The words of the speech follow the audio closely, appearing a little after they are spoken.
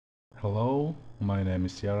Hello, my name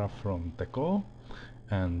is Yara from Teco,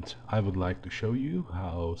 and I would like to show you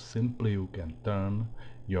how simply you can turn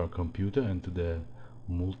your computer into the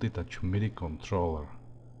multi-touch MIDI controller.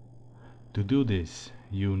 To do this,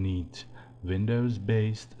 you need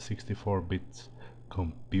Windows-based 64-bit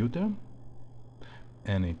computer.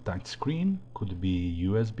 Any touchscreen, could be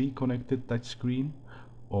USB connected touchscreen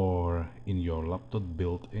or in your laptop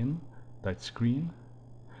built-in touchscreen.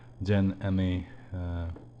 Then any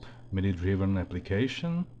MIDI driven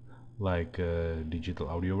application like a digital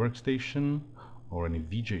audio workstation or any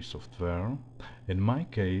VJ software. In my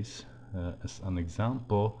case, as an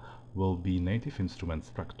example, will be Native Instruments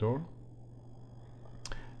Tractor.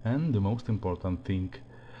 And the most important thing,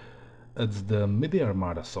 it's the MIDI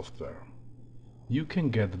Armada software. You can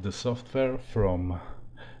get the software from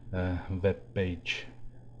web page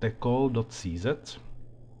teco.cz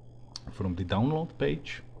from the download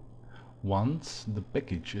page. Once the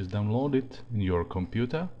package is downloaded in your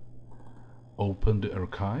computer, open the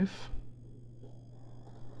archive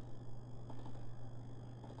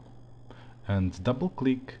and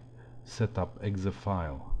double-click Setup exe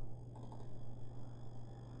file.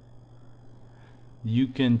 You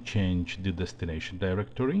can change the destination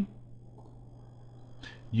directory.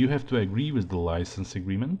 You have to agree with the license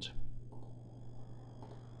agreement,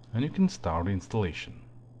 and you can start the installation.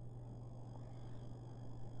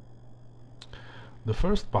 The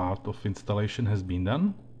first part of installation has been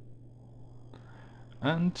done,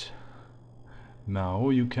 and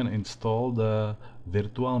now you can install the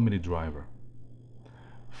virtual MIDI driver.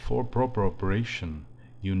 For proper operation,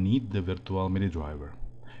 you need the virtual MIDI driver.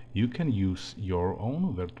 You can use your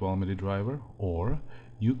own virtual MIDI driver, or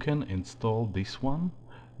you can install this one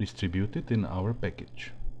distributed in our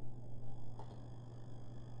package.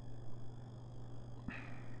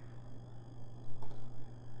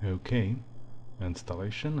 Okay.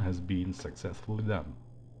 Installation has been successfully done.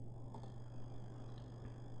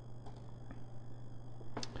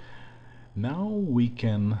 Now we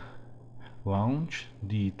can launch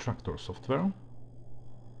the Tractor software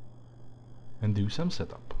and do some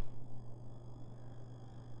setup.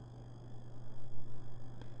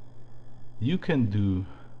 You can do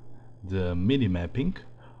the MIDI mapping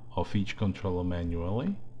of each controller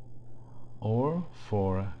manually, or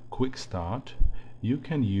for quick start you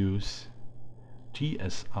can use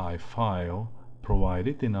TSI file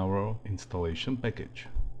provided in our installation package.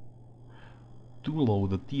 To load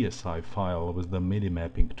the TSI file with the MIDI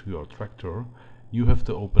mapping to your tractor, you have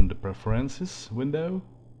to open the Preferences window,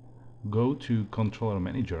 go to Controller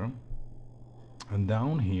Manager, and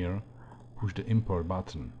down here push the Import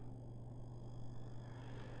button.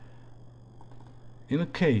 In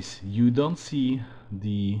case you don't see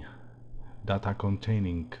the data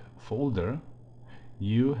containing folder,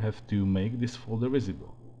 you have to make this folder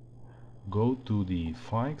visible. Go to the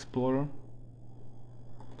File Explorer,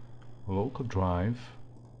 Local Drive,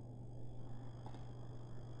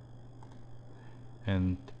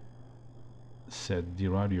 and set the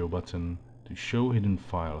radio button to show hidden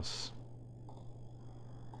files.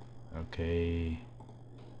 Okay.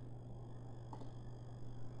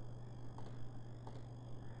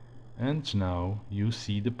 And now you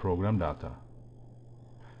see the program data.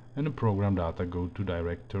 And the program data go to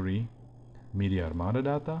directory MIDI Armada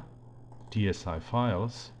data, TSI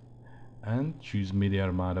files, and choose MIDI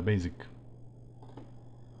Armada Basic.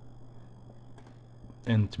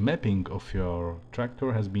 And mapping of your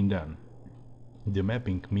tractor has been done. The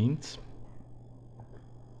mapping means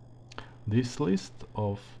this list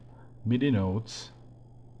of MIDI notes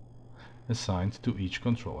assigned to each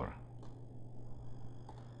controller.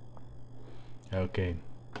 Okay.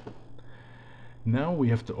 Now we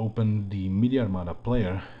have to open the MIDI Armada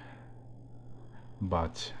player,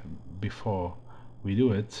 but before we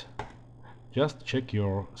do it, just check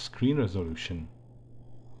your screen resolution.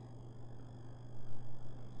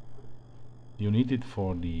 You need it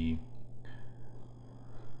for the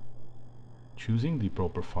choosing the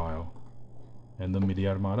proper file and the MIDI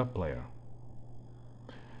Armada player.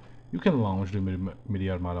 You can launch the MIDI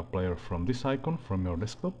Armada player from this icon from your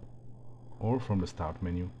desktop or from the Start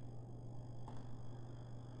menu.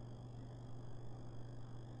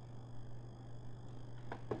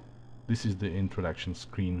 This is the introduction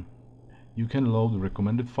screen. You can load the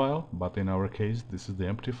recommended file, but in our case this is the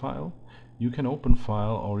empty file. You can open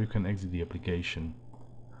file or you can exit the application.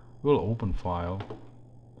 We'll open file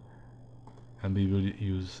and we will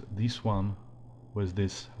use this one with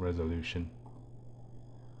this resolution.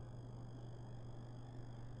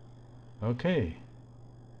 Okay,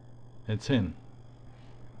 it's in.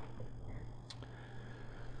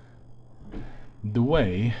 The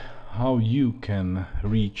way how you can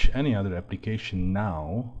reach any other application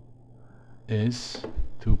now is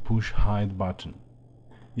to push hide button.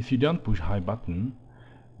 If you don't push hide button,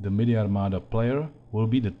 the MIDI Armada player will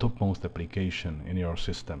be the topmost application in your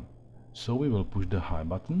system. So we will push the hide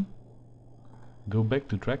button, go back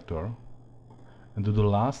to Tractor and do the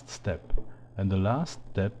last step. And the last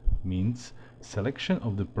step means selection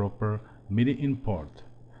of the proper MIDI import.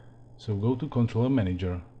 So go to Controller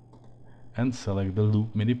Manager and select the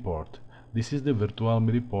loop MIDI port. This is the virtual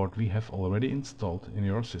MIDI port we have already installed in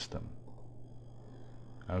your system.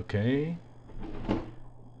 Okay.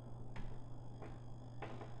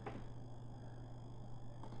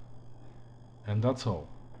 And that's all.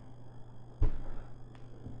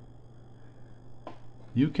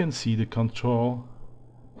 You can see the control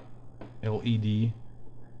LED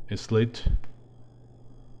is lit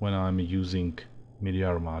when I'm using MIDI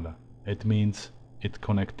Armada. It means it's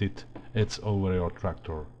connected, it's over your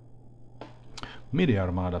Tractor. MIDI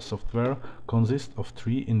Armada software consists of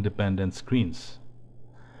 3 independent screens.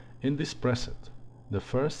 In this preset, the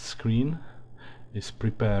first screen is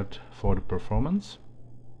prepared for the performance,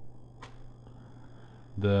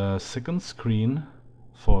 the second screen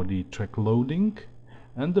for the track loading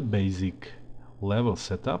and the basic level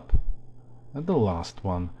setup, and the last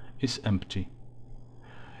one is empty.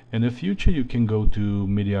 In the future you can go to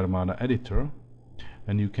MIDI Armada editor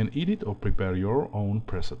and you can edit or prepare your own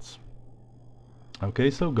presets.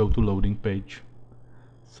 Okay, so go to loading page,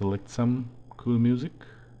 select some cool music,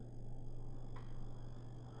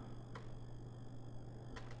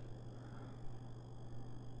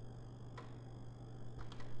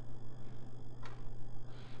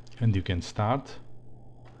 and you can start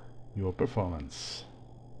your performance.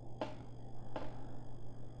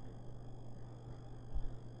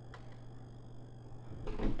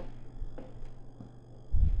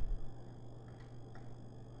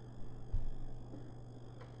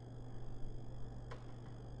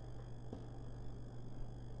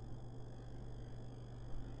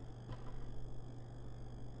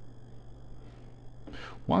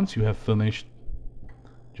 Once you have finished,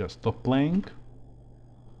 just stop playing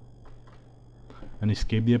and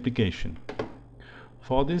escape the application.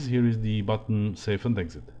 For this, here is the button Save and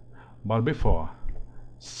Exit. But before,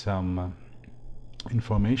 some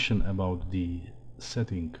information about the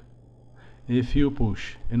setting. If you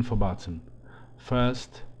push Info button,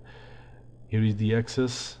 first, here is the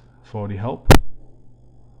access for the help,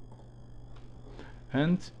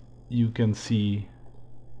 and you can see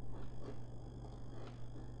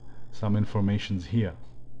some informations here.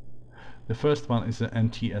 The first one is the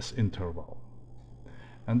NTS interval,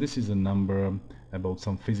 and this is a number about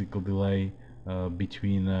some physical delay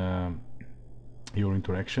between your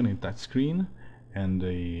interaction in touchscreen and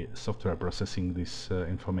the software processing this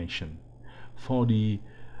information. For the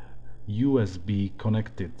USB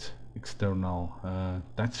connected external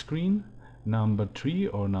touchscreen, number 3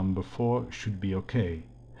 or number 4 should be okay.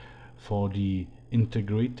 For the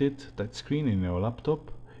integrated touchscreen in your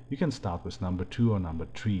laptop, you can start with number 2 or number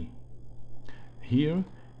 3. Here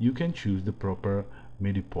you can choose the proper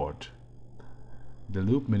MIDI port. The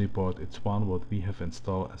loop MIDI port is one what we have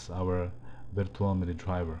installed as our virtual MIDI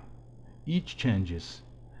driver. Each changes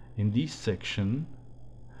in this section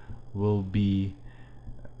will be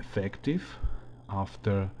effective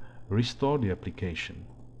after restore the application.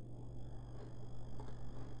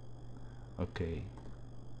 Okay,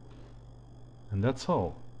 and that's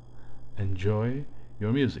all. Enjoy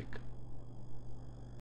your music.